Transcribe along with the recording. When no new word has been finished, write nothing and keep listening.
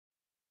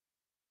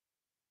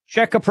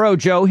Check a Pro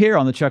Joe here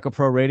on the Check a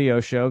Pro radio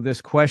show. This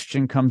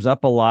question comes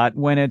up a lot.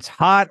 When it's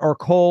hot or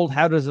cold,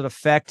 how does it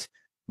affect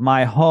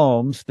my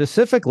home?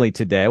 Specifically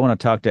today, I want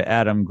to talk to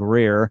Adam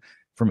Greer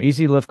from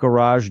Easy Lift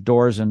Garage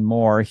Doors and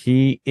More.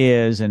 He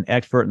is an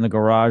expert in the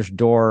garage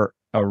door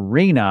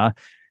arena.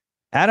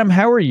 Adam,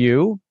 how are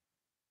you?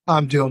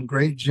 I'm doing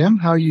great, Jim.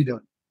 How are you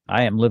doing?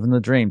 I am living the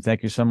dream.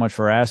 Thank you so much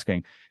for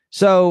asking.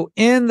 So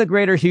in the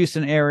greater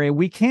Houston area,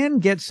 we can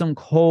get some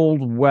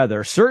cold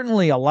weather,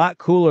 certainly a lot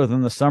cooler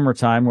than the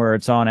summertime where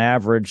it's on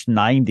average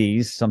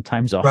 90s,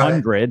 sometimes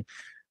 100. Right.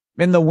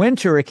 In the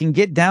winter, it can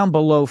get down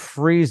below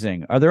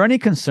freezing. Are there any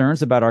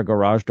concerns about our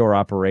garage door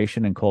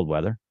operation in cold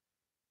weather?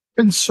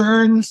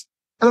 Concerns?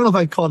 I don't know if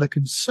I'd call it a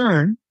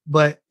concern,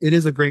 but it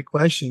is a great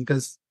question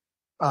because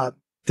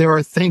there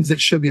are things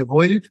that should be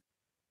avoided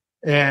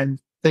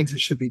and things that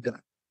should be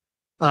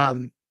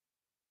done.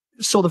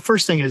 So the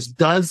first thing is,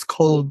 does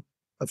cold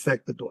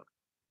affect the door?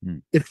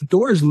 If the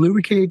door is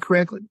lubricated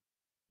correctly,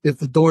 if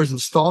the door is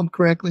installed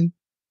correctly,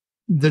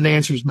 then the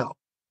answer is no.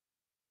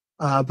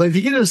 But if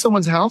you get into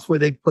someone's house where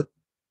they put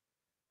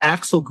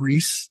axle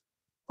grease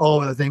all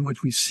over the thing,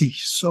 which we see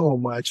so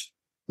much,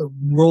 the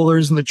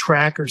rollers and the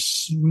track are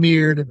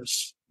smeared and the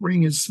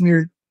spring is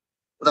smeared,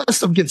 that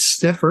stuff gets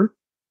stiffer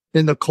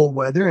in the cold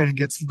weather and it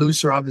gets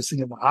looser, obviously,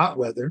 in the hot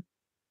weather.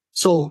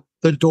 So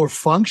the door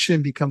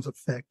function becomes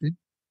affected.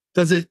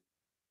 Does it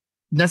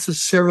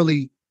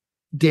necessarily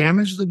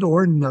damage the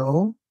door?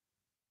 No.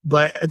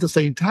 But at the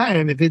same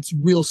time, if it's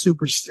real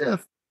super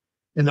stiff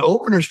and the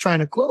opener's trying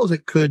to close,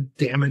 it could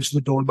damage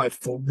the door by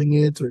folding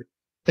it or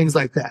things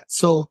like that.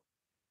 So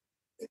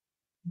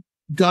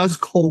does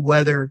cold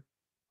weather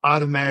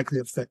automatically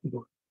affect the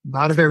door?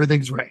 Not if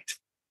everything's right.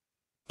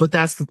 But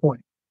that's the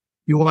point.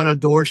 You want a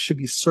door should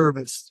be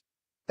serviced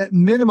at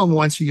minimum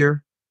once a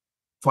year.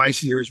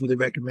 Twice a year is really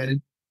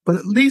recommended. But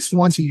at least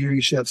once a year,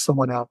 you should have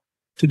someone out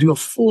to do a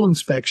full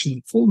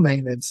inspection, full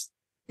maintenance,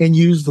 and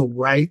use the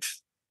right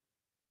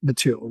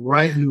material,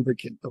 right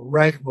lubricant, the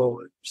right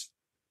rollers.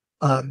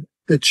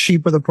 The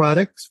cheaper the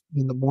product,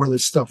 and the more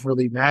this stuff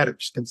really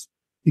matters. Because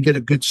you get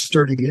a good,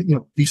 sturdy,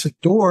 decent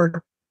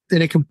door,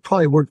 then it can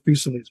probably work through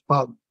some of these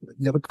problems. If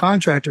you have a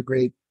contractor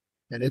grade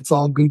and it's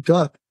all gooped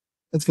up,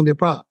 that's going to be a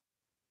problem.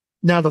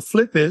 Now, the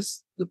flip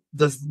is,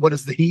 what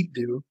does the heat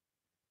do?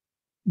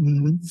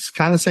 It's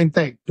kind of the same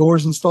thing.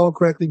 Doors installed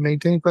correctly,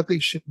 maintained correctly,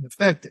 shouldn't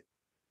affect it.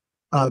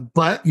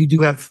 But you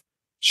do have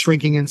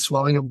shrinking and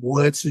swelling of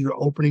wood, so your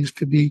openings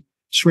could be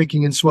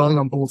shrinking and swelling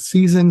on both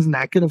seasons, and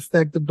that could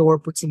affect the door,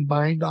 put some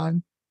bind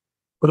on.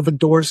 But if a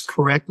door is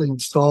correctly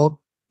installed,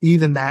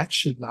 even that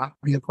should not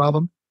be a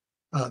problem.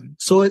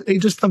 So it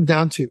just comes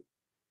down to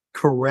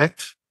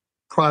correct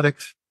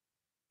product,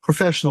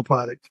 professional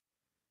product,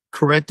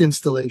 correct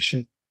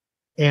installation,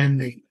 and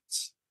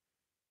maintenance.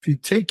 If you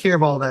take care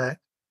of all that,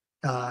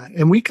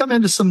 and we come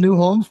into some new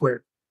homes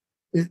where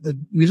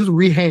we just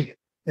rehang it.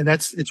 And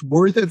it's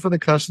worth it for the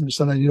customer.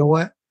 So that, you know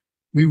what?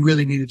 We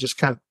really need to just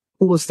kind of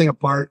pull this thing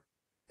apart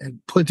and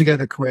put it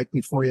together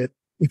correctly for you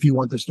if you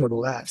want this door to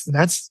last. And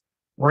that's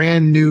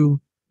brand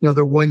new.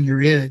 They're 1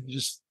 year in. You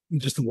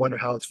just wonder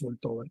how it's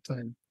worked all that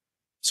time.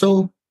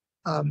 So,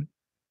 I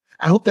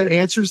hope that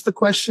answers the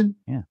question.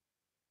 Yeah.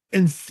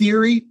 In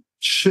theory,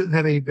 shouldn't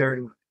have any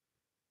bearing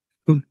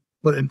on it.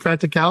 But in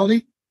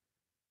practicality,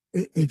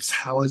 it's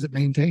how is it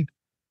maintained?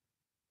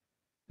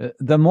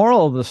 The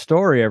moral of the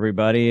story,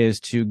 everybody, is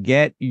to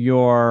get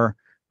your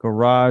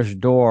garage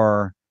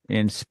door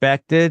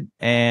inspected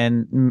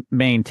and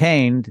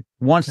maintained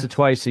once to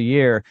twice a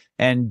year.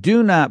 And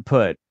do not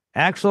put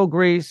axle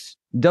grease,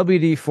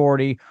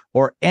 WD-40,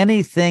 or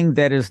anything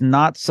that is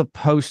not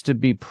supposed to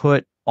be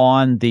put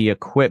on the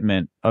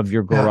equipment of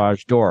your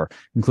garage door,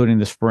 including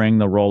the spring,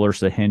 the rollers,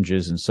 the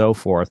hinges, and so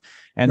forth.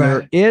 And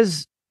there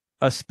is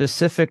a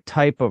specific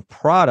type of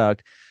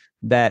product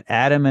that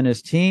Adam and his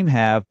team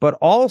have, but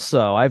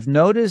also I've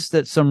noticed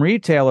that some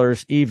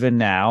retailers even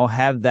now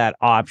have that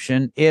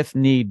option if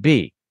need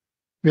be.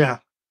 Yeah.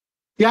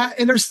 Yeah.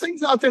 And there's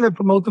things out there that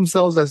promote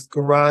themselves as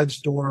garage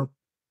door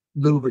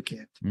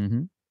lubricant.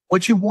 Mm-hmm.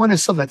 What you want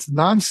is something that's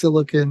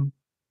non-silicon,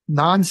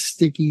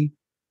 non-sticky.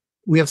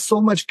 We have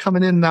so much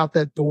coming in and out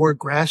that door,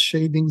 grass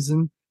shavings,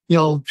 and,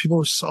 people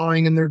are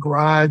sawing in their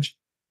garage.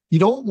 You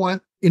don't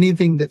want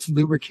anything that's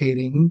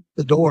lubricating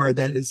the door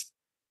that is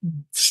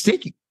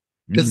sticky.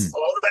 Because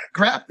all of that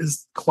crap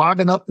is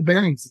clogging up the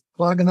bearings,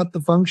 clogging up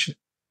the function.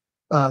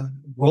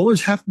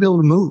 Rollers have to be able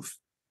to move.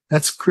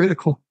 That's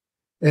critical.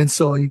 And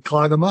so you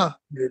clog them up,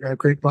 you're going to have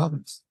great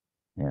problems.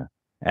 Yeah.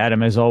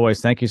 Adam, as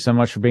always, thank you so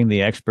much for being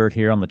the expert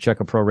here on the Check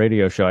a Pro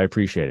radio show. I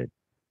appreciate it.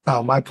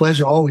 Oh, my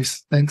pleasure.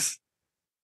 Always. Thanks.